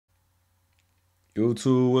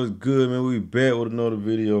YouTube, what's good, man? We back with another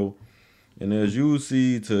video. And as you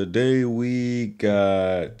see, today we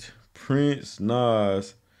got Prince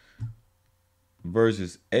Nas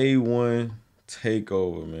versus A1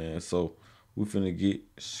 Takeover, man. So we finna get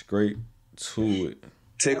straight to it.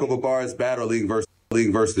 Takeover Bars Battle League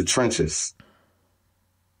versus the Trenches.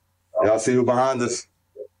 Y'all see who behind us?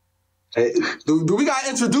 Hey, do we gotta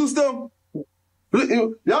introduce them?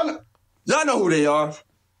 Y'all know who they are.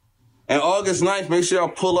 And August 9th, make sure y'all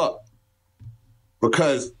pull up.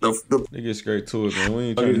 Because They get straight to it, man. We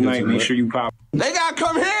ain't trying to get too make much. sure you pop. they gotta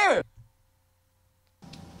come here.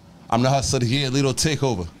 I'm the hustler of the year, Little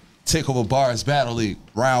Takeover. Takeover Bars Battle League,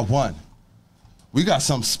 round 1. We got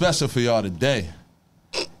something special for y'all today.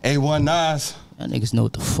 A1 Nas. Y'all niggas know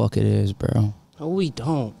what the fuck it is, bro. No, we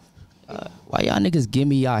don't. Why y'all niggas give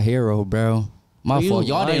me y'all hero, bro? My You fault.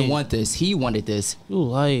 Y'all didn't lying. want this. He wanted this. You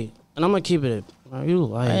light. And I'm gonna keep it. You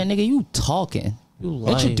lying. Man, nigga, you talking. You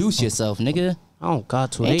lying. Introduce yourself, nigga. I don't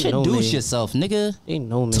got to. They know Introduce me. yourself, nigga. They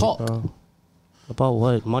know me, Talk. bro. About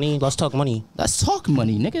what? Money? Let's talk money. Let's talk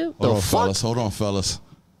money, nigga. Hold on, The fuck? fellas. Hold on, fellas.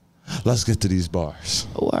 Let's get to these bars.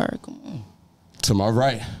 Word, come on. To my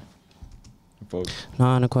right. Folks.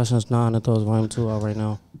 Nah, the questions, nah, the throws volume 2 out right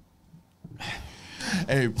now.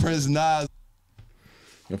 Hey, Prince Nas.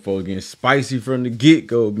 Them folks getting spicy from the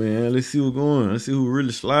get-go, man. Let's see what's going on. Let's see who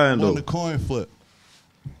really sliding, On though. the coin flip.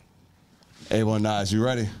 A1 Nas, you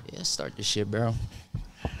ready? Yeah, start this shit, bro.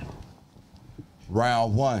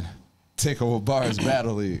 Round 1. Takeover Bars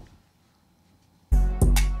Battle League.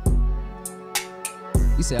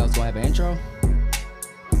 You said I was gonna have an intro?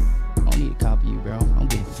 I don't need to copy you, bro. I don't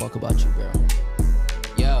give a fuck about you, bro.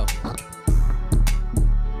 Yo.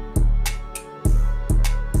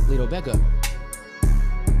 Lito, back up.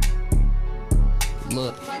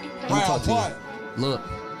 Look. Let me talk Round to 1. you. Look.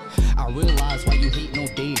 I realize why you hate no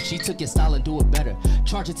Dave. She took your style and do it better.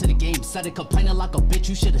 Charge it to the game. Started complaining like a bitch.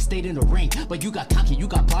 You should have stayed in the ring. But you got cocky. You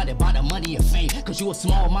got blinded by the money and fame. Cause you a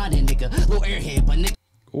small-minded nigga. Little airhead, but nigga.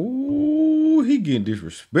 Ooh, he getting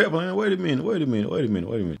disrespectful, man. Wait a minute. Boom,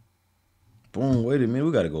 wait a minute.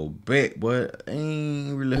 We gotta go back, but I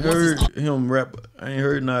ain't really heard him rap. I ain't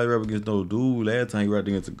heard Nas rap against no dude. Last time he rapped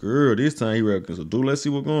against a girl. This time he rapped against a dude. Let's see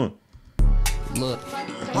what's going on. Look. Let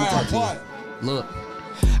me talk Round to you. 1. Look,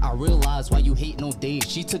 I realize why you hate no Dave.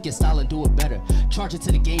 She took your style and do it better. Charge it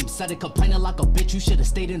to the game. Started complaining like a bitch. You should have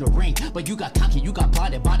stayed in the ring. But you got cocky. You got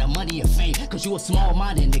blinded by the money and fame. Cause you a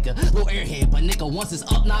small-minded nigga. Little airhead. But nigga, once it's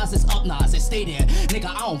up, Nas, it's up, Nas. And stay there. Nigga,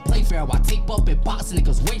 I don't play fair. I tape up and box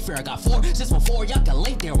niggas way fair. I got 4 just for 4. Y'all can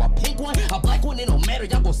lay there. A pink one, a black one, it don't matter.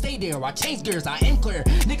 Y'all gon' stay there. I change gears. I am clear.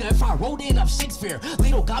 Nigga, if I rode in, I'm Shakespeare.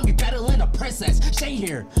 Lito got me battling a princess. Stay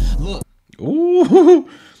here. Look. Ooh,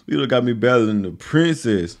 Lito got me battling the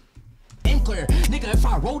princess. Clear. Nigga, if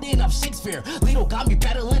I rode in, I'm Shakespeare. Lito got me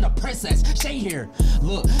battling a princess. Shay here.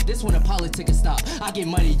 Look, this when the politics stop. I get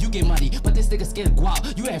money, you get money, but this nigga scared of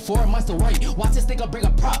guap. You had 4 months to wait. Watch this nigga bring a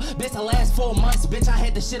prop. Bitch, the last 4 months, bitch, I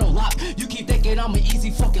had the shit on lock. You keep thinking I'm an easy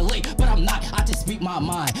fucking late, but I'm not. I just speak my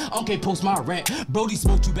mind. Okay, post my rap. Brody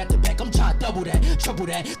smoked you back to back. I'm trying to double that, triple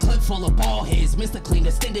that. Clip full of ball heads. Mr. Clean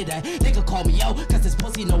extended that. Nigga call me out, cause this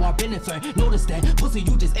pussy know I've been in fair. Notice that. Pussy,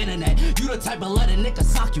 you just internet. You the type of let a nigga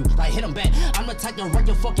sock you. Like hit him back. I'm the type to wreck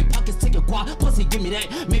your fucking pockets, take your guap. Pussy, give me that.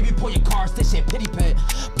 Maybe pull your cars, this shit pity pet.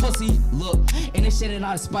 Pussy, look, and this shit ain't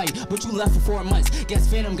out of spite. But you left for 4 months. Guess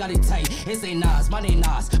Phantom got it tight. His ain't Nas, my name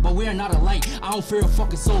Nas, but we are not alike. I don't fear a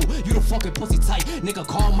fucking soul. You the fucking pussy tight. Nigga,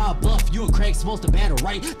 call my bluff. You and Craig supposed to battle,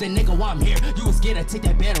 right? Then nigga, while I'm here, you was scared to take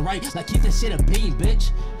that battle, right? Like keep that shit a bean,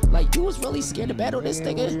 bitch. Like you was really scared to battle this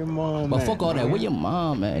nigga. But fuck all that. Where your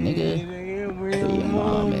mom at, nigga? Where your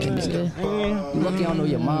mom at, nigga? You lucky I don't know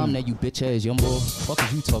your mom that you bitch ass young boy. Fuck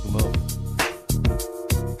is you talking about?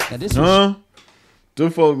 Now this was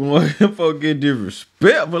Them folk get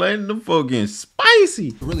disrespectful. Ain't them folk getting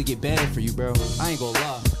spicy. really get bad for you, bro. I ain't gonna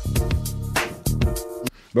lie.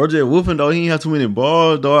 Bro, just whooping though. He ain't have too many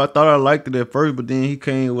balls though. I thought I liked it at first, but then he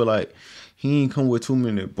came with like he ain't come with too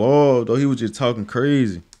many balls though. He was just talking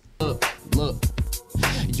crazy. Look.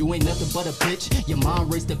 You ain't nothing but a bitch. Your mom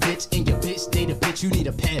raised a bitch, and your bitch dated a bitch. You need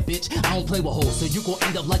a pad, bitch. I don't play with hoes, so you gon'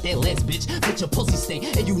 end up like that last bitch. Bitch, your pussy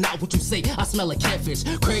stink, and you not what you say. I smell like catfish.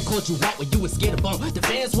 Craig called you out when you was scared of bum. The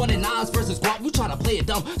fans wanted Nas versus Guap. You tryna play it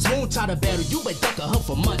dumb. Smooth try to battle. You been ducking her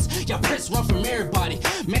for months. Your Prince run from everybody.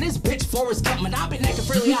 Man, this bitch Forrest Gump, and I been acting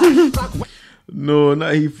fairly high. No,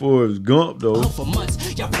 not he Forrest Gump though. For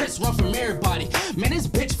months, your Prince run from everybody. Man, this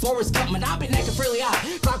bitch Forrest Gump, man, I been acting fairly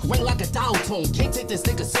high. Clock ring like a dial tone. Can't take this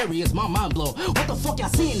nigga serious, my mind blown. What the fuck y'all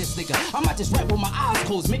seeing this nigga? I might just rap with my eyes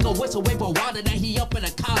closed. Make a whistle wave on water that he up in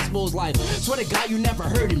a cosmos life. Swear to God, you never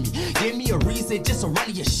heard of me. Give me a reason just to run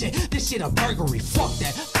your shit. This shit a burglary. Fuck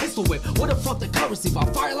that. Pistol whip. What the fuck the currency? If I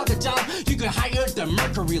fire like a job, you can hire the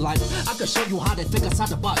Mercury life. I can show you how to think outside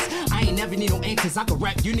the box. I ain't never need no answers. I can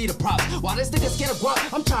rap, you need a prop. While this nigga scared of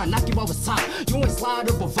guap, I'm trying to knock him off his top. You ain't slide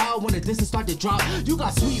up a vial when the distance start to drop. You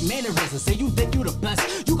got sweet mannerisms, say you think you the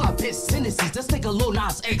best. You got bitch sentences, just take a Lil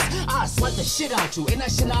Nas X. I slap the shit out you, and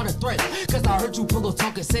that shit not a threat. Cause I heard you pillow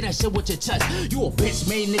talk and say that shit with your chest. You a bitch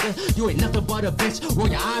made nigga, you ain't nothing but a bitch. Roll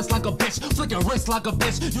your eyes like a bitch, flick your wrist like a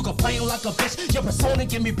bitch. You complain like a bitch, your persona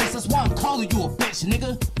give me bitch. That's why I'm calling you a bitch,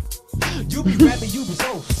 nigga. You be rapping, you be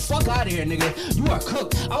so fuck out of here, nigga. You are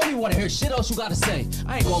cooked. I don't even want to hear shit else you gotta say.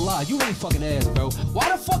 I ain't gonna lie, you really fucking ass, bro. Why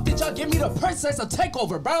the fuck did y'all give me the princess of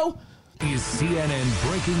Takeover, bro? Is CNN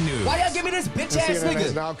breaking news? Why y'all give me this bitch ass CNN nigga?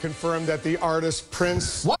 has now confirmed that the artist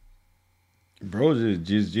Prince. What? Bro,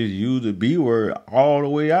 just used the B word all the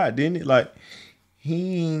way out, didn't it? Like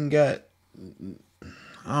he ain't got.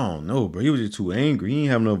 I don't know, bro. He was just too angry. He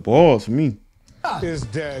ain't have enough balls for me. Is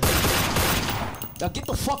dead. Now get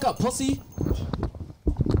the fuck up, pussy.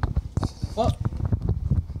 What?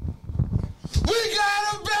 We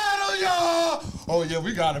got a battle, y'all. Oh yeah,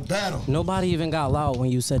 we got a battle. Nobody even got loud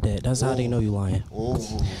when you said that. That's how they know you lying.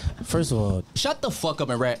 First of all, Shut the fuck up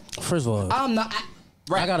and rap. first of all, I'm not.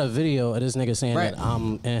 I got a video of this nigga saying Right. that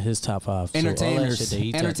I'm in his top 5. So all that Entertainers. shit that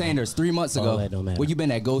he talking Entertainers. 3 months All ago. that don't matter. Where you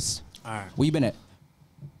been at, Ghost? Alright. Where you been at?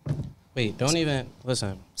 Wait, don't even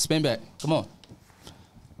listen. Spin back. Come on.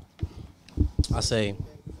 I say,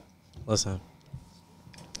 listen.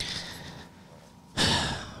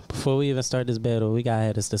 Before we even start this battle, we gotta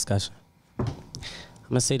have this discussion. I'm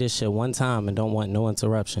gonna say this shit one time and don't want no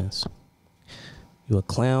interruptions. You a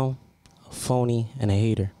clown, a phony, and a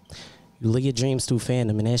hater. You live your dreams through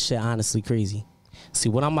fandom, and that shit honestly crazy. See,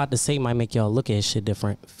 what I'm about to say might make y'all look at shit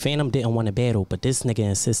different. Phantom didn't want to battle, but this nigga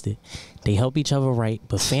insisted. They help each other right,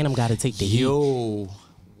 but Phantom gotta take the heat. Yo.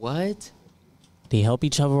 What? They help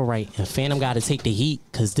each other right, and Phantom gotta take the heat,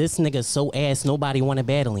 cause this nigga so ass nobody wanna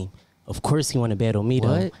battle him. Of course he wanna battle me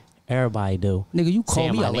though. What? Everybody do. Nigga, you called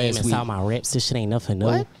Saying me my out name last inside week. my raps, this shit ain't nothing new.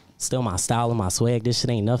 What? Still my style and my swag, this shit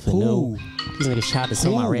ain't nothing new. These niggas tried to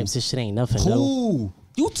sell my Who? raps, this shit ain't nothing new. Ooh.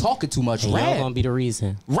 You talking too much. And y'all Rap. gonna be the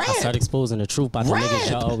reason. Rap. I start exposing the truth about the Rap.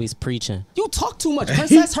 niggas y'all always preaching. You talk too much,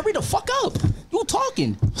 princess. Hurry the fuck up. You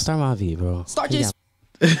talking. Start my V, bro. Start He just.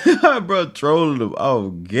 Bro, trolling him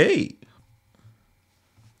off gate.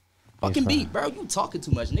 Fucking beat, bro. You talking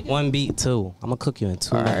too much, nigga. got one beat too. I'm gonna cook you in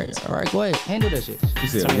 2 minutes. All right, go ahead. Handle that shit. He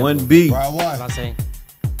said one beat. Round What one. I say?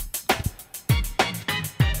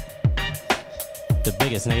 The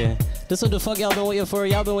biggest nigga. This what the fuck y'all been waiting for?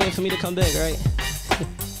 Y'all been waiting for me to come back, right?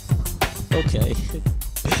 Okay.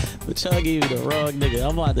 But y'all gave me the wrong nigga.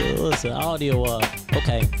 I'm about to listen. Audio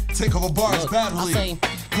okay. Takeover bars Look, battle I league. say,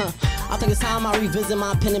 I think it's time I revisit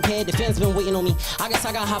my pen and pad. The fans been waiting on me. I guess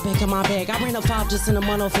I got hot back in my bag. I ran up 5 just in a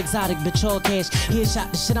month off exotic, bitch, all cash.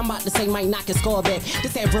 Headshot, the shit I'm about to say might knock his score back.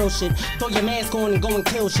 This that real shit. Throw your mask on and go and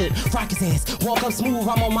kill shit. Rock his ass. Walk up smooth,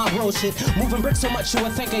 I'm on my bro shit. Moving bricks so much you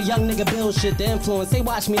would think a young nigga build shit. The influence, they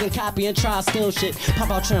watch me then copy and try steal shit.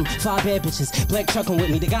 Pop out trim, 5 bad bitches. Black truckin' with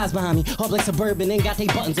me, the guys behind me. All black suburban, ain't got they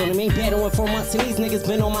buttons on them. Ain't battling 4 months and these niggas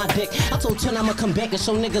been on my dick. I told Twin I'ma come back and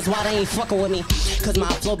show niggas why they ain't fucking with me. Cause my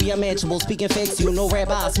flow be unmatchable. Speaking facts, you know rap,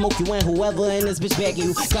 I smoke you and whoever in this bitch bagging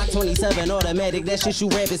you. Glock 27 automatic, that shit you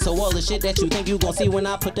rapping. So all the shit that you think you gon' see when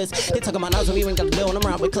I put this. They talking about nozzle, we ain't got the bill. And I'm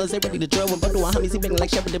around with cuz they ready to drill. When but doing homies, he banging like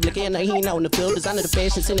Shepherd, the and he ain't out in the field. Designer the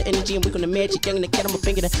fashion, send the energy, and we gonna magic. Young in the cat, I'm a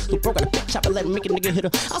finger that we broke out a big chopper, let him make a nigga hit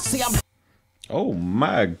her. I'll see I'm. Oh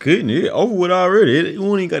my goodness, it over with already. It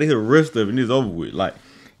ain't got to hit the rest of it, and it's over with. Like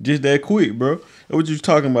just that quick, bro. What you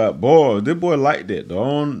talking about, bars? That boy like that, though.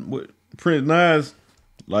 On what Prince Nas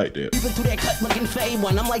like that. Even through that cut looking for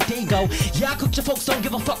A1, I'm like, there you go. Yeah, I cook your folks, don't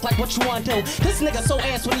give a fuck like what you want to do. This nigga so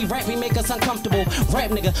ass when he rap, he make us uncomfortable.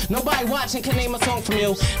 Rap nigga, nobody watching can name a song from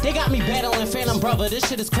you. They got me battling Phantom brother, this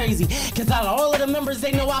shit is crazy. Cause out of all of the members,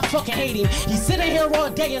 they know I fucking hate him. He sitting here all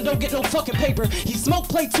day and don't get no fucking paper. He smoke,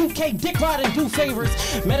 play 2K, dick ride and do favors.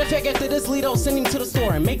 Matter of fact, after this lead, I'll send him to the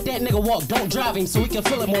store and make that nigga walk. Don't drive him so we can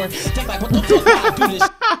feel it more. Think like, what the fuck, why I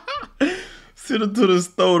do this? Send him to the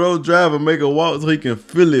store, don't drive and make a walk so he can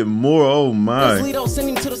feel it more. Oh my. Lido, send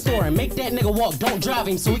him to the store and make that nigga walk. Don't drive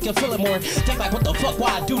him so he can feel it more. Think like, what the fuck,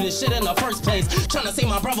 why I do this shit in the first place? Tryna save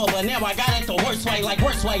my brother, but now I got it the worst way, like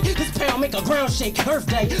worst way. This pound make a ground shake, Earth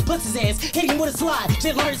Day. Plus his ass, hit him with a slide.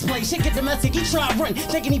 Shit learns play, shit get domestic. He try run,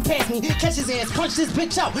 thinking he passed me. Catch his ass, punch this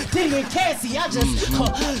bitch out. Diddy and Cassie, I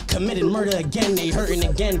just committed murder again. They hurting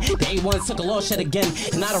again. The A1 took a lost shit again.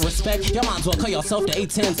 And out of respect, y'all might as well call yourself the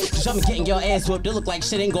A10s. Cause y'all been getting your ass whooped. It look like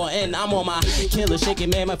shit ain't gonna end. I'm on my killer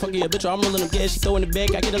shaking, man. My fucking bitch, I'm rolling them gas. She throwing the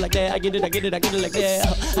bag. I get it like that. I get it like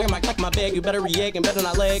that. I got my cock my bag. You better react and better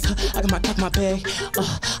not leg. I got my cock my bag.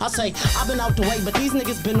 I say, I've been out the way, but these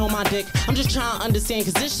niggas been on my dick. I'm just trying to understand,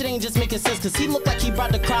 cause this shit ain't just making sense. Cause he look like he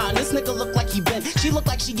about to cry, and this nigga look like he bent. She look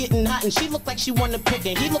like she getting hot, and she look like she wanna pick,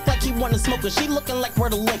 and he look like he wanna smoke, and she looking like where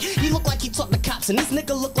to lick. He look like he talk to cops, and this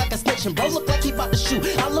nigga look like a snitch, and bro look like he about to shoot.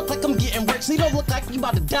 I look like I'm getting rich, he don't look like he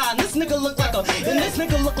about to die, and this nigga look like a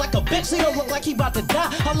bitch, he don't look like he about to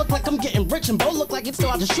die. I look like I'm getting rich, and bro look like it's still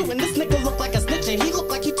out to shoot, and this nigga look like a snitch, and he look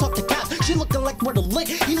like he talk to cops. She looking like where to lick,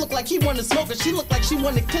 he look like he wanna smoke, and she look like she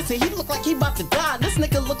wanna kiss, and he look like he about to die. This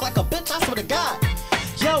nigga look like a bitch, I swear to God.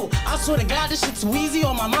 Yo, I swear to God, this shit's wheezy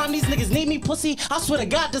on my mom. These niggas need me, pussy. I swear to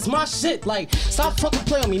God, this my shit. Like, stop fucking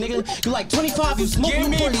playing with me, nigga. You like 25, you smoke Give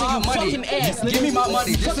me poison, my you money. fucking ass, nigga. Give me my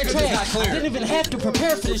money. This Fucking nigga just got trash. cleared. I didn't even have to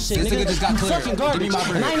prepare for this shit, This nigga. nigga just got You cleared. fucking Give garbage. me my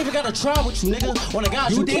bread. And I ain't even gotta try with you, nigga. On the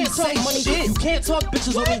guys, you can't talk say money. shit. You can't talk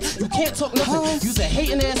bitches with me. You can't talk nothing. You's a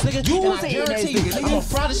hating ass nigga. You and was I a hating guarantee ass you, nigga, I'm gonna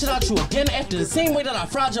fry the shit out you again after the same way that I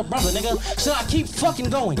fried your brother, nigga. Should I keep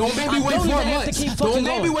fucking going? Don't make me wait don't 4 even have to months. keep Don't fucking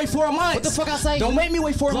make going. me wait 4 months. What the fuck I say? Don't make me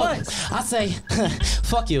wait 4 Look, months. I say,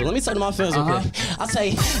 fuck you. Let me talk to my friends real quick. I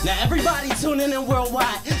say, now everybody tuning in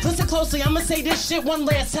worldwide. Listen closely, I'ma say this shit one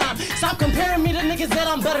last time. Stop comparing me to niggas that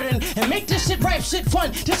I'm better than. And make this shit rap shit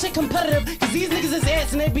fun. This shit competitive. Cause these niggas is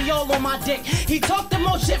ass and they be all on my dick. He talk the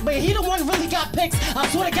most shit, but he the one really got picks. I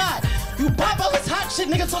swear to God. You pop all this hot shit,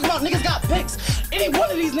 nigga, talk about niggas got picks. Any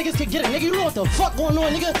one of these niggas could get it, nigga. You know what the fuck going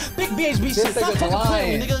on, nigga? Big BHB shit. Stop fucking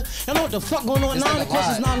playing with me, nigga. You know what the fuck going on? 9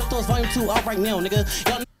 questions, 9 of thoughts, volume 2 out right now, nigga.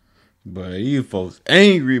 Y'all But you folks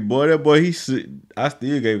angry, boy. That boy, I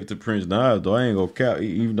still gave it to Prince Nas, though. I ain't gonna count,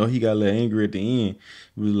 even though he got a little angry at the end.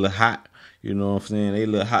 It was a little hot, you know what I'm saying? They a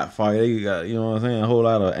little hot fire. They got, you know what I'm saying, a whole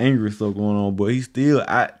lot of angry stuff going on. But he still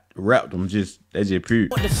out-rapped them. That's just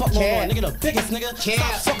period. What the fuck going on, nigga? The biggest nigga.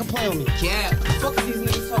 Stop fucking playing with me. Cap. Fuck is these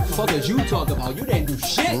niggas talking about? Fuck is you talking about? You didn't do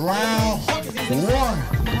shit. Round Fuck is these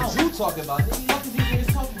niggas one. You talking about? Fuck is these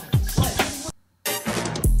niggas talking about?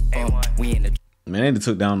 We in the Man, they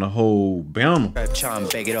took down the whole banner. trap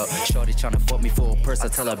tryna bag it up. Shorty tryna fuck me for a purse, I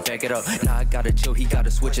tell her back it up. Now I gotta chill, he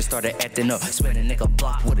gotta switch and started acting up. Spin a nigga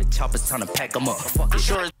block with a chopper, it's time to pack him up. Fuck it.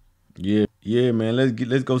 Sure. Yeah, man.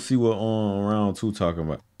 Let's go see what round 2 talking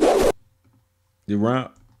about. The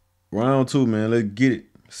round 2, man. Let's get it.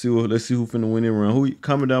 Let's see who finna win this round.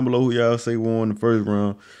 Comment down below who y'all say won the first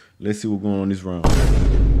round. Let's see what's going on this round.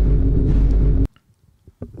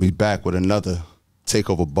 We back with another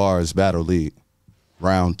Takeover Bars Battle League,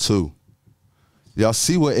 round 2. Y'all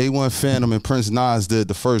see what A1 Phantom and Prince Nas did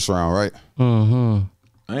the first round, right?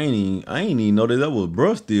 I ain't even know that was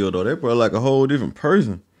bruh still though. That bro like a whole different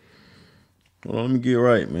person. Hold on, let me get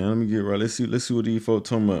right, man. Let me get right. Let's see what these folks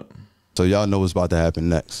talking about. So y'all know what's about to happen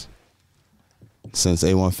next. Since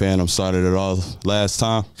A1 Phantom started it all last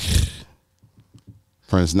time.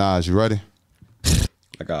 Prince Nas, you ready?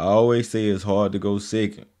 Like I always say, it's hard to go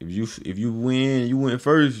second. If you win, you went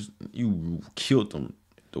first, you killed them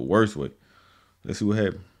the worst way. Let's see what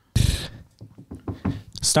happens.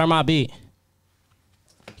 Start my beat.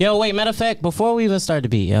 Yo, wait, matter of fact, before we even start the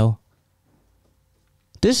beat, yo.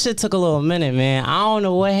 This shit took a little minute, man. I don't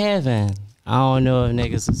know what happened. I don't know if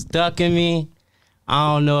niggas was ducking me.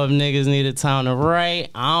 I don't know if niggas needed time to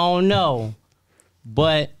write. I don't know.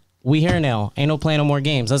 But we here now. Ain't no playing no more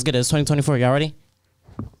games. Let's get it. It's 2024. Y'all ready?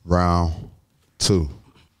 Round 2.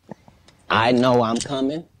 I know I'm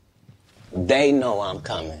coming. They know I'm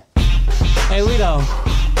coming. Hey, Lido.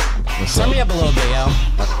 What's Turn up? me up a little bit, yo.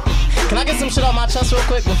 Can I get some shit off my chest real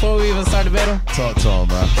quick before we even start the battle? Talk to him,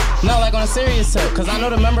 man. No, like on a serious tip, because I know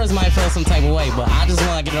the members might feel some type of way, but I just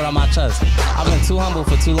want to get it on my chest. I've been too humble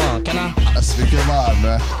for too long. Can I? Speak your mind,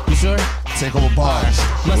 man. You sure? Takeover Bars,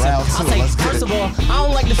 Listen, round 2. I'll say, Let's get first it. of all, I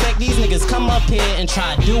don't like the fact these niggas come up here and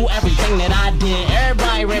try to do everything that I did.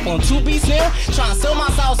 Everybody rap on 2 beats now, trying to steal my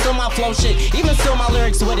style, steal my flow shit, even steal my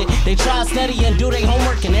lyrics with it. They try to study and do their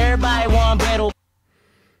homework, and everybody want battle.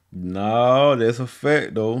 No, that's a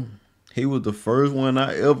fact though. He was the first one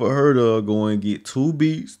I ever heard of go and get 2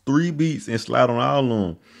 beats, 3 beats, and slide on all of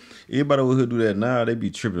them. Everybody over here do that now, they be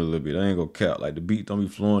tripping a little bit. I ain't gonna count. Like the beat don't be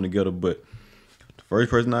flowing together, but First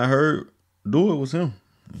person I heard do it was him.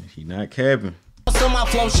 He not capping. Still my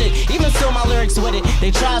flow shit, even still my lyrics with it.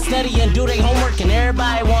 They try to study and do their homework, and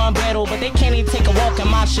everybody want battle, but they can't even take a walk in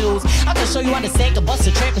my shoes. I can show you how to stack a bust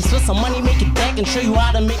a trap and split some money, make it back, and show you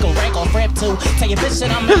how to make a rack off rap too. Tell your bitch that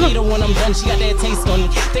I'm a eater when I'm done. She got that taste on me.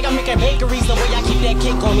 Think I make her bakeries the way I keep that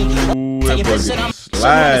cake on me. Ooh, that boy getting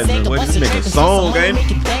sliding. Wait, this make a song, ain't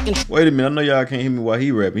it? Wait a minute, I know y'all can't hear me while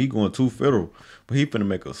he rapping. He going too federal. But he finna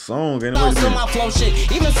make a song, ain't it? Still my flow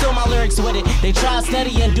shit, even still my lyrics with it. They try to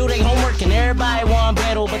study and do their homework, and everybody want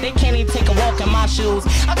battle, but they can't even take a walk in my shoes.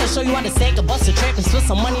 I can show you how to stack a bust a trap and split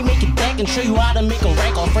some money, make it back, and show you how to make a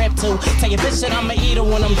rack off rap too. Tell your bitch that I'm a eater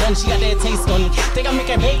when I'm done. She got that taste on me. Think I make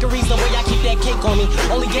her bakeries the way I keep that cake on me.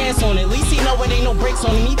 Only gas on it, at least he know it ain't no brakes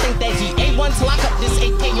on him. He think that he A1 till I cut this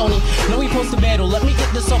 8K on him. No, he supposed to battle. Let me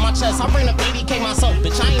get this on my chest. I bring up 80K myself,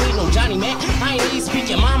 bitch. I ain't need no Johnny man. I ain't need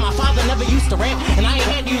speaking mine. My father never used to rap, and I ain't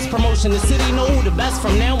had to use promotion. The city know who the best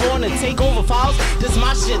from now on. And Takeover files. This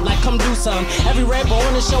my shit, like come do some. Every rapper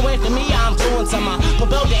on the show after me, I'm doing some. I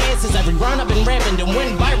propel the answers. Every round I've been rapping, then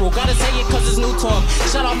went viral. Gotta say it cause it's new to him.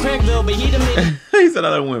 Shout out Craigville, but he the mid. He said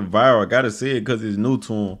I done went viral. Gotta say it cause it's new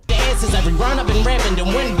to him. Every round I've been rapping, then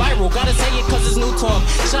went viral. Gotta say it cause it's new to him.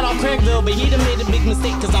 Shout out Craigville, but he done made a big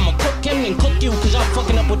mistake. Cause I'ma cook him and cook you, cause y'all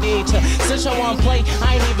fucking up with the age. Since y'all wanna play,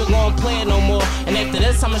 I ain't even gonna play it no more. And after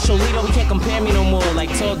this, I'ma show Lito, he can't compare me no more. Like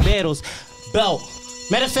talk battles. Belt.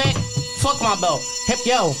 Matter of fact, fuck my belt.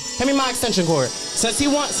 Hand me my extension cord. Since he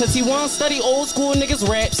want to study old school niggas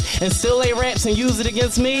raps and still lay raps and use it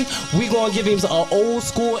against me, we gonna give him an old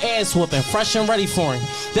school ass whooping, fresh and ready for him.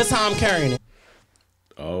 That's how I'm carrying it.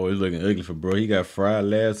 Oh, it's looking ugly for bro. He got fried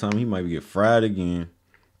last time. He might get fried again.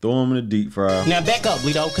 Throw him in the deep fryer. Now back up,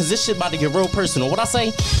 Lito, cause this shit about to get real personal. What I say?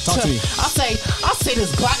 Talk to me. I say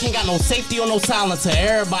this Glock ain't got no safety or no silencer.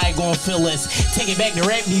 Everybody gonna feel this. Take it back to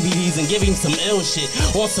rap DVDs and give him some ill shit.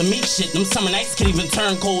 On some meat shit. Them summer nights could even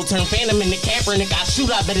turn cold. Turn Phantom in the camper and it got shoot.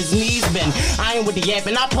 I bet his knees bend. I ain't with the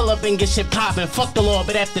yapping. I pull up and get shit poppin'. Fuck the law,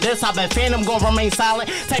 but after this, I bet Phantom gonna remain silent.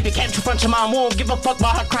 Type of capture front your mom won't give a fuck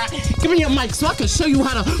about her cry. Give me your mic so I can show you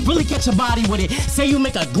how to really catch a body with it. Say you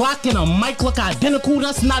make a Glock and a mic look identical.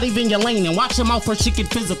 That's not even your lane. And watch him out for shit get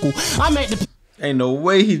physical. I'm at the ain't no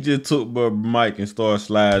way he just took Mike and started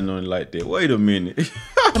sliding on it like that. Wait a minute.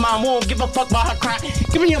 Mom won't give a fuck about her cry.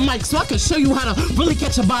 Give me your mic so I can show you how to really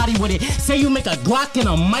catch a body with it. Say you make a Glock and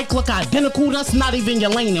a mic look identical. That's not even your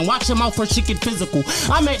lane. And watch him out for shit get physical.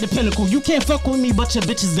 I'm at the pinnacle. You can't fuck with me, but your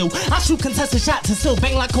bitches do. I shoot contested shots and still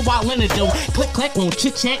bang like Kawhi Leonard do. Click clack, won't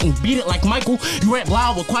chit chat and beat it like Michael. You rap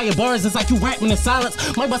loud with quiet bars. It's like you rapping in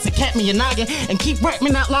silence. Might bust a cat me your noggin and keep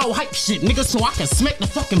rapping that loud hype shit, nigga, so I can smack the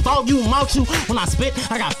fucking volume out you. When I spit,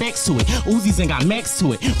 I got facts to it. Uzis ain't got max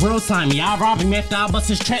to it. Real time, me, I rob him after I bust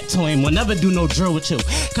his trap to him. Will never do no drill with you.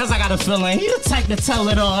 Cause I got a feeling he the type to tell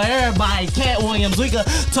it all. Everybody, Cat Williams, we could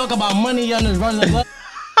talk about money on his brother.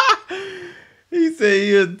 He said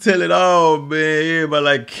he'll tell it all, man. Everybody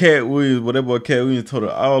like Cat Williams, but that boy Cat Williams told it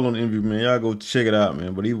all on the interview, man. Y'all go check it out,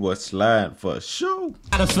 man. But he was sliding for sure.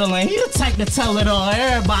 Got a feeling he the type to tell it all.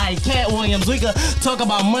 Everybody, Cat Williams, we could talk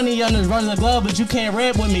about money on his brother glove, but you can't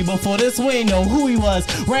rap with me. Before this, we ain't know who he was.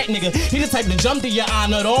 Right, nigga, he the type to jump to your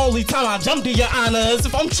honor. The only time I jump to your honor is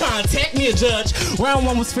if I'm trying to attack me a judge. Round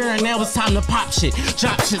one was fair and now it's time to pop shit.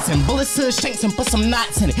 Drop shits and bullets to his shanks and put some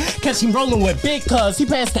knots in it. Catch him rolling with big cuz he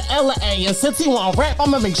passed the LA, and since he want rap,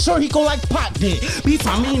 I'ma make sure he go like Pop did. Beats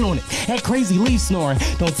I mean on it. That crazy leaf snoring.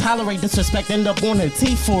 Don't tolerate disrespect, end up on her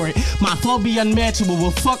teeth for it. My flow be unmatchable.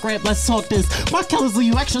 Well, fuck rap, let's talk this. My killers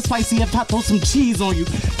leave you extra spicy if I throw some cheese on you.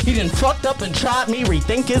 He done fucked up and tried me,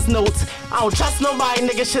 rethink his notes. I don't trust nobody,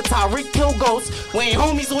 nigga. Shit, Tyreek kill ghosts. We ain't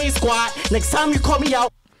homies, we ain't squad. Next time you call me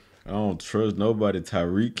out, I don't trust nobody.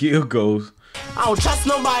 Tyreek kill ghosts. I don't trust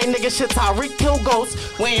nobody, nigga. Shit, Tyreek kill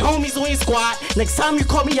ghosts. We ain't homies, we ain't squad. Next time you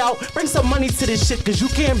call me out, bring some money to this shit, cause you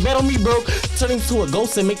can't bet on me, bro. Turn him to a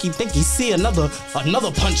ghost and make you think he see another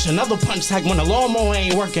punch like when the lawnmower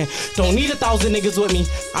ain't working. Don't need 1,000 niggas with me.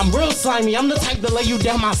 I'm real slimy. I'm the type to lay you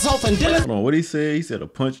down myself and then. Hold on, what he said? He said a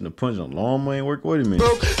punch and the lawnmower ain't working. What do you mean?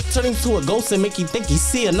 Bro, turn him to a ghost and make you think he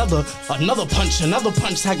see another punch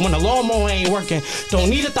like when the lawnmower ain't working. Don't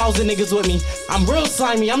need 1,000 niggas with me. I'm real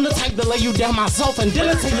slimy. I'm the type to lay you down myself and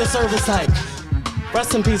then to your service type.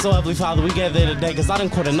 Rest in peace, oh Heavenly Father. We gathered here today because I done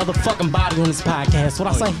caught another fucking body on this podcast. What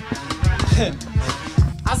I say?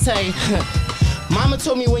 I say, Mama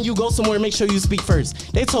told me when you go somewhere, make sure you speak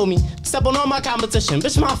first. They told me, step on all my competition.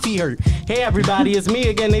 Bitch, my feet hurt. Hey, everybody, it's me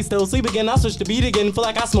again. They still sleep again. I switched the beat again. Feel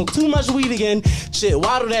like I smoke too much weed again. Shit,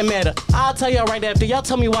 why do that matter? I'll tell y'all right after. Y'all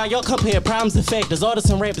tell me why y'all compare problems to factors. Artists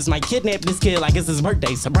and rappers might kidnap this kid like it's his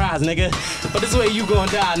birthday. Surprise, nigga. But this way you gon'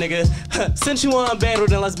 die, nigga. Since you want battle,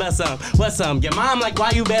 then let's bet some. What's some? Your mom like,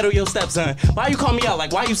 why you battle your stepson? Why you call me out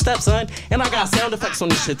like, why you stepson? And I got sound effects on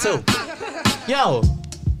this shit too. Yo.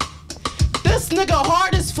 This nigga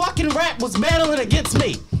hard as fucking rap was battling against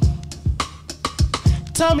me.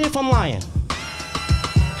 Tell me if I'm lying.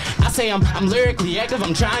 I say I'm lyrically active,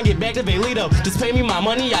 I'm trying to get back to Valito. Just pay me my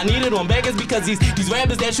money, I need it on beggars because these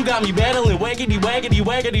rappers that you got me battling waggity, waggity,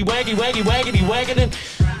 waggity, waggity, waggity, waggity,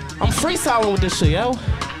 waggity. I'm freestyling with this shit, yo.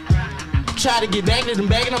 Try to get back to them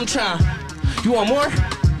begging, I'm trying. You want more?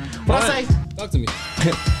 What I say? Talk to me.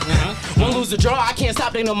 One lose the draw, I can't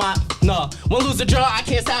stop, they know my, no. One lose the draw, I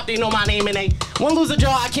can't stop, they know my name and they. One lose the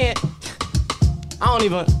draw, I can't, I don't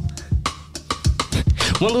even.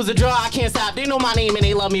 One lose a draw, I can't stop. They know my name and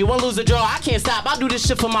they love me. One lose a draw, I can't stop. I do this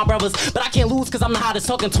shit for my brothers, but I can't lose cause I'm the hottest,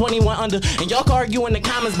 talking 21 under. And y'all can argue in the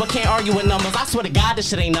comments, but can't argue with numbers. I swear to God, this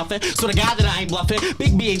shit ain't nothing. Swear to God that I ain't bluffing.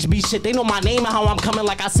 Big BHB shit, they know my name and how I'm coming,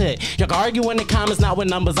 like I said. Y'all can argue in the comments, not with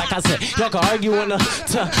numbers, like I said. Y'all can argue in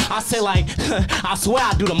the, I say like, I swear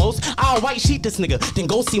I do the most. I'll white sheet this nigga, then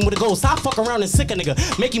go see him with a ghost. Stop fuck around and sick a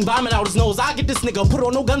nigga. Make him vomit out his nose. I'll get this nigga, put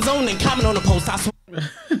on no gun zone, and comment on the post. I swear.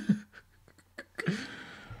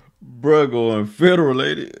 Bruh going federal,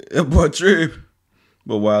 lady. That boy trip.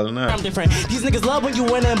 But wild enough. I'm different. These niggas love when you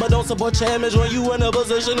winning, but don't support your image when you in a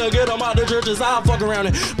position to get them out the churches. I'll fuck around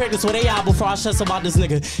and practice with AI before I stress about this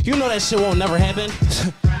nigga. You know that shit won't never happen.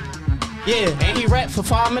 Yeah, and he rapped for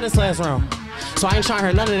 5 minutes last round. So I ain't trying to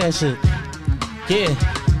hear none of that shit.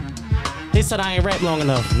 Yeah. They said I ain't rap long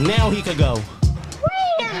enough. Now he could go.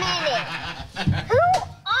 Wait a minute.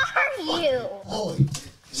 Who are you? Oh,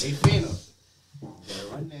 hey, Fino.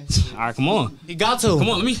 Alright, come on. He got to. Come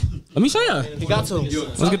on, let me show ya. He got to.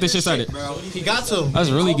 Let's get this shit started. He got to. Let's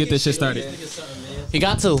really get this shit started. He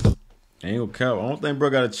got to. Ain't gonna count. I don't think bro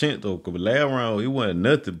got a chance though. Cause last round he wasn't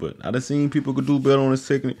nothing. But I done seen people could do better on the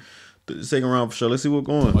second round for sure. Let's see what's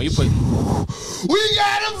going. Oh, you put. We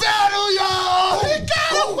got a battle, y'all. We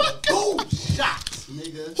got a fucking shots,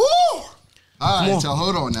 nigga. Woo. All right, y'all.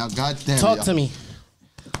 Hold on now. Goddamn. Talk to me.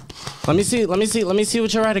 Let me see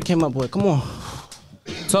what your writer came up with. Come on.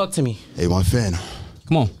 Talk to me. A1 fan.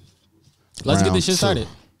 Come on. Let's get this shit Round started.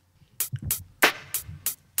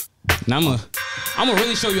 Now I'm gonna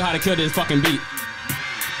really show you how to kill this fucking beat.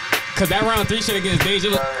 Cause that round 3 shit against Deja,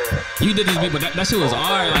 you did this beat, but that shit was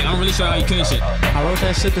hard. Like, I'm really sure how you kill shit. I wrote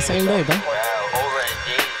that shit the same day, bro.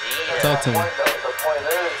 Talk to me.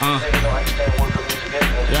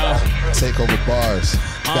 Yeah. Takeover bars.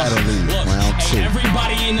 Battle League, look, round 2. Hey,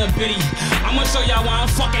 everybody in the bitty. I'm gonna show y'all why I'm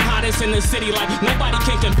fucking hottest in the city. Like, nobody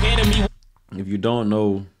can compare to me. If you don't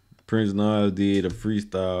know, Prince Nas did a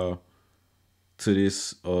freestyle to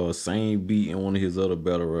this same beat in one of his other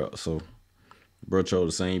battle raps. So bro chose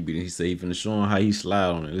the same beat and he said he finna show him how he slide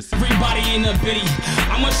on it. Let's see. Everybody in the bitty.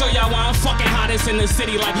 I'm gonna show y'all why I'm fucking hottest in the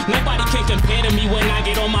city. Like, nobody can compare to me when I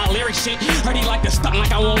get on my lyric shit. Heard he like to stunt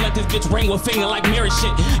like I won't let this bitch ring with finger like mirror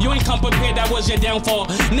shit. You ain't come prepared, that was your downfall.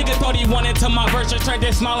 Nigga thought he wanted to my verse, just turned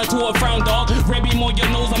that smile into a frown, dog. Red beam on your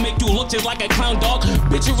nose, I make you look just like a clown, dog.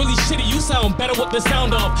 Bitch, you really shitty, you sound better with the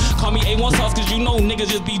sound off. Call me A1 sauce, cause you know niggas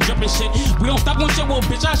just be dripping shit. We don't stop on shit, well,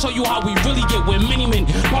 bitch, I show you how we really get with many men.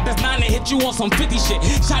 Pop this 9 and hit you on some 50 shit.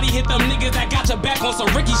 Shotty hit them niggas that got your back on some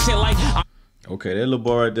Ricky shit like. Okay, that little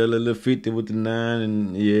bar right there, little 50 with the 9,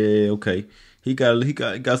 and yeah, okay. He got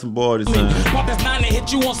some bars this time. Pop this 9 and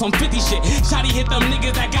hit you on some 50 shit. Shotty hit them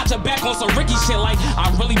niggas that got your back on some Ricky shit like.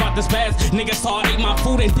 I'm really about to spaz. Niggas saw I ate my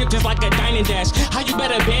food and dipped just like a dining dash. How you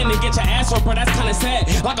better bend and get your ass up, bro? That's kinda sad.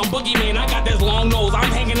 Like a boogeyman, I got this long nose.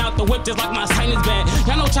 I'm hanging out the whip just like my sinus bad.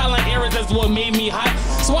 Y'all know child like errors, that's what made me hot.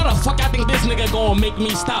 So why the fuck I think this nigga gonna make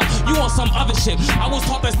me stop? You on some other shit. I was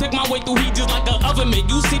taught to stick my way through heat just like an oven mitt.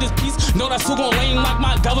 You see this piece? Know that's who gon' lame like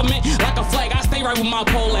my government. Like a flag, I stay right with my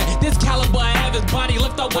pole at. This caliber, I have his body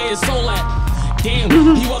lift up where his soul at. Damn,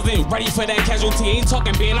 he wasn't ready for that casualty. Ain't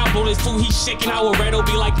talking Ben, I blow this too. He shaking how a Red'll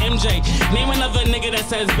be like MJ. Name another nigga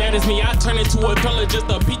that's as bad as me. I turn into a thriller just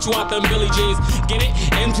to beat you out them Billy Jeans. Get it?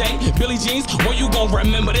 MJ, Billy Jeans. Well, you gon'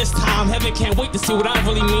 remember this time. Heaven can't wait to see what I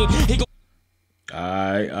really mean.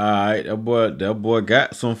 Alright. That boy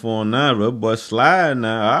got some for him now. That boy slide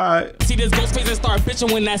now. Alright. See this ghost face and start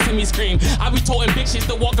bitching when that see me scream. I be toting big shit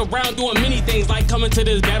to walk around doing many things like coming to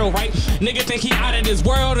this battle, right? Nigga think he out of this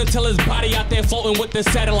world until his body out there floating with the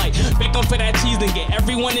satellite. Bake him for that cheese and get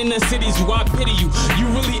everyone in the cities. You, I pity you. You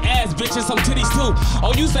really ass bitches some titties too.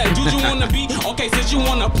 Oh, you said Juju on the beat? Okay, since you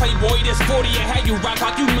wanna play boy, this 40 and how you rock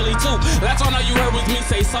like you Millie too. That's all you heard was me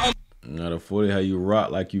say something. Now the 40 how you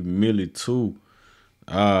rock like you Millie too.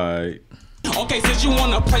 Alright. Okay, since you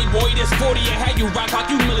wanna play boy, this 40 and how you rock like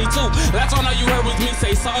you Millie too. That's all you heard was me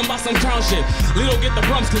say something about some crown shit. Lito get the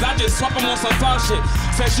bumps cause I just swap him on some foul shit.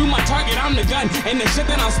 Since you my target, I'm the gun. And the shit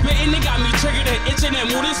that I'm spitting, it got me triggered and itching and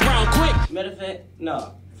move this round quick. Matter of fact,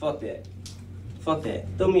 no, fuck that. Fuck that.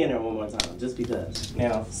 Throw me in there one more time, just because.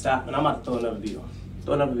 Now, stop, and I'm about to throw another beat on.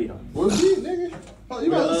 Throw another beat on. What beat, nigga? Oh, you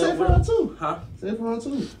got to say for round two. Huh? Say for round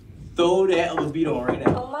two. Throw that other beat on right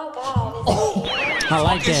now. Oh my god. I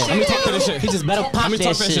like that. Let me talk to this shit. He just better pop Let me that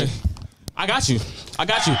talk that shit. I got you.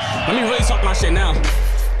 Let me really talk my shit now.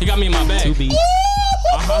 He got me in my bag. 2 beats.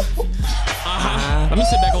 Let me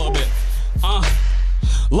sit back a little bit.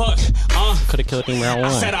 Look, Could've killed him round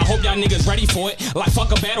 1. I said I hope y'all niggas ready for it. Like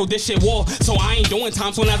fuck a battle, this shit war. So I ain't doing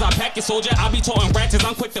time soon as I pack your soldier. I be talking ratchets,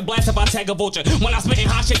 I'm quick to blast if I tag a vulture. When I spitting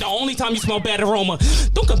hot shit, the only time you smell bad aroma.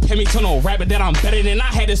 Don't compare me to no rabbit that I'm better than. I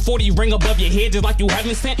had this 40 ring above your head just like you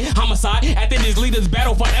haven't sent. Homicide, after this leader's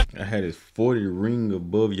battle forever. I had this 40 ring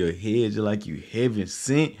above your head just like you haven't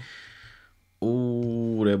sent.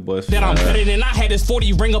 Ooh, that boy that I'm better than. I had this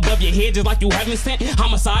 40 ring above your head just like you haven't sent.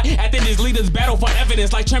 Homicide, after this leader's battle for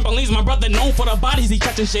evidence. Like trampolines, my brother known for the bodies he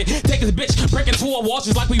catching shit. Take his bitch, breaking to a wall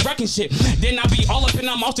just like we wrecking shit. Then I be all up in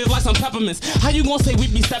our mouth just like some peppermints. How you gonna say we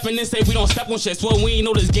be stepping in, say we don't step on shit? Swear we ain't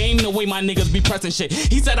know this game the way my niggas be pressing shit.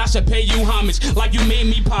 He said I should pay you homage like you made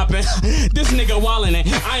me poppin'. This nigga wildin' and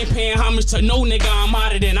I ain't paying homage to no nigga I'm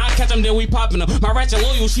hotter than. I catch him then we poppin' him. My ratchet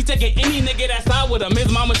loyal, she taking any nigga that's out with him.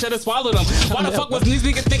 His mama should've swallowed him. Why the fuck was these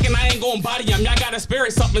niggas thinking I ain't gon' body him? Y'all got a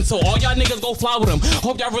spirit something, so all y'all niggas go fly with him.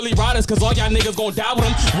 Hope y'all really riders, cause all y'all niggas gon' die with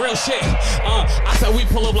him. Real shit. I said we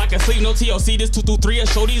pull up like a sleep, no TLC. This 2 through 3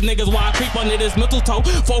 show these niggas why I creep under this mental toe.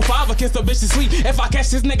 4-5, I kiss the bitch to sleep. If I catch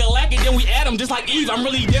this nigga lacking, then we add him just like Eve. I'm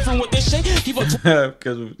really different with this shit. Keep a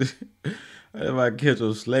if I catch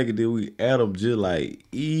him slacking, then we add him just like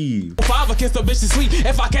Eve. 5, I kiss the bitch to sleep.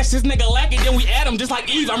 If I catch this nigga lacking, then we add him just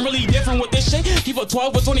like Eve. I'm really different with this shit. Keep a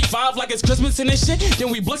 12 or 25 like it's Christmas in this shit. Then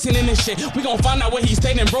we blitzing in this shit. We gon' find out where he's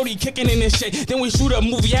staying and Brody kicking in this shit. Then we shoot a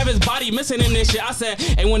movie, have his body missing in this shit. I said,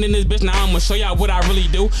 ain't one in this bitch, now I'ma show y'all what I really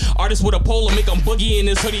do. Artist with a pole, make him boogie in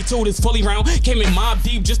this hoodie too. This fully round came in mob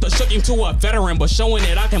deep just to shook him to a veteran, but showing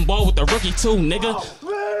that I can ball with the rookie too, nigga.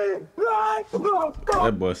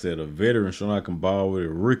 That boy said a veteran showing I can ball with a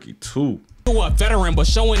rookie too. To a veteran, but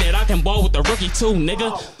showing that I can ball with the rookie too,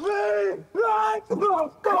 nigga.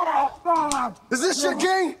 Is this your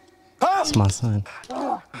king? Huh? That's my son.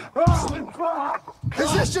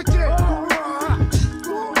 Is this your king?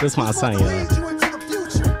 This my son, y'all.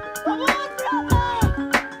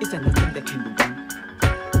 Is there nothing that can be done?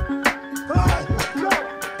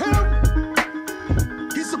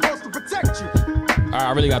 He's supposed to protect you. Alright,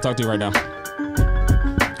 I really gotta talk to you right now.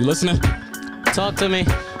 You listening? Talk to me.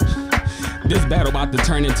 This battle about to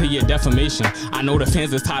turn into your defamation. I know the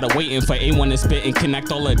fans is tired of waiting for A1 to spit and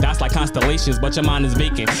connect all the dots like constellations, but your mind is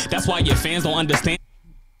vacant. That's why your fans don't understand.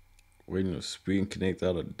 Waiting to spit and connect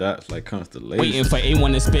all the dots like constellations. Waiting for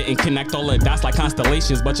A1 to spit and connect all the dots like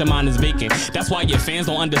constellations, but your mind is vacant. That's why your fans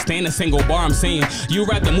don't understand a single bar I'm saying. You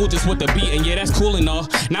rather move just with the beat, and yeah, that's cool and all.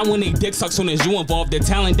 Now when they dick suck soon as you involved, the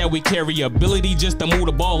talent that we carry, ability just to move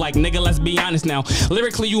the ball. Like nigga, let's be honest now.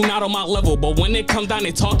 Lyrically, you not on my level, but when it comes down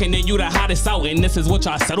to talking, then you the hottest out, and this is what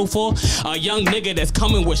y'all settle for. A young nigga that's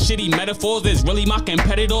coming with shitty metaphors is really my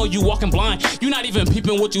competitor. You walking blind, you not even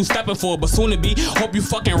peeping what you stepping for, but soon to be, hope you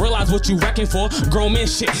fucking realize what you reckon for. Grown man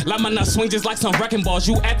shit, like my nuts swing just like some wrecking balls.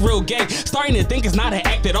 You act real gay, starting to think it's not an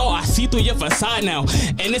act at all. I see through your facade now,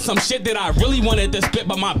 and it's some shit that I really wanted to spit,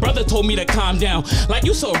 but my brother told me to calm down. Like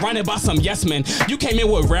you surrounded by some yes men. You came in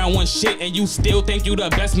with round 1 shit, and you still think you the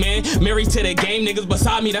best man. Married to the game, niggas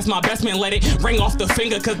beside me, that's my best man. Let it ring off the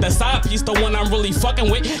finger, cause the side piece, the one I'm really fucking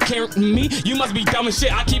with. Can't me, you must be dumb as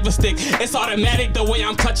shit. I keep a stick, it's automatic the way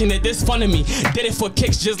I'm clutching it. This fun of me, did it for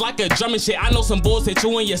kicks just like a drum and shit. I know some bulls hit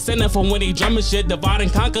you in your center from when they drumming shit. Divide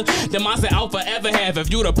and conquer, the mindset I'll forever have. If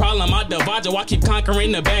you the problem, I divide you. I keep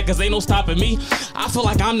conquering the bad, cause ain't no stopping me. I feel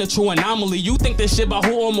like I'm the true anomaly. You think this shit about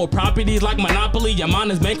who own more properties like Monopoly? Your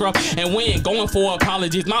mind is bankrupt, and we ain't going for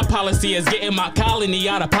apologies. My policy is getting my colony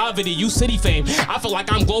out of poverty. You city fame, I feel like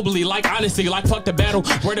I'm globally, like honesty, like fuck the battle.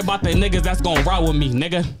 Worried about the niggas that's gonna ride with me,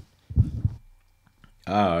 nigga.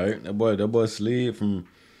 All right, that boy slid from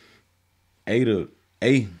A to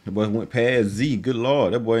A. The boy went past Z. Good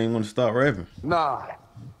Lord, that boy ain't want to stop rapping. Nah,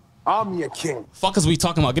 I'm your king. Fuck is we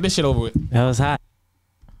talking about? Get this shit over with. That was hot.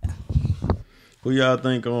 Who y'all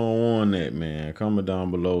think won that, man? Comment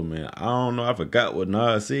down below, man. I don't know. I forgot what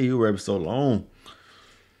Nas said. He rapping so long.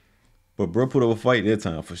 But bro put up a fight that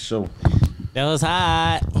time for sure. That was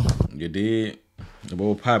hot. You did. The boy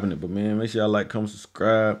was popping it. But man, make sure y'all like, comment,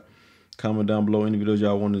 subscribe. Comment down below any videos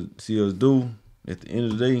y'all want to see us do. At the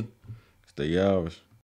end of the day, stay Yalvish.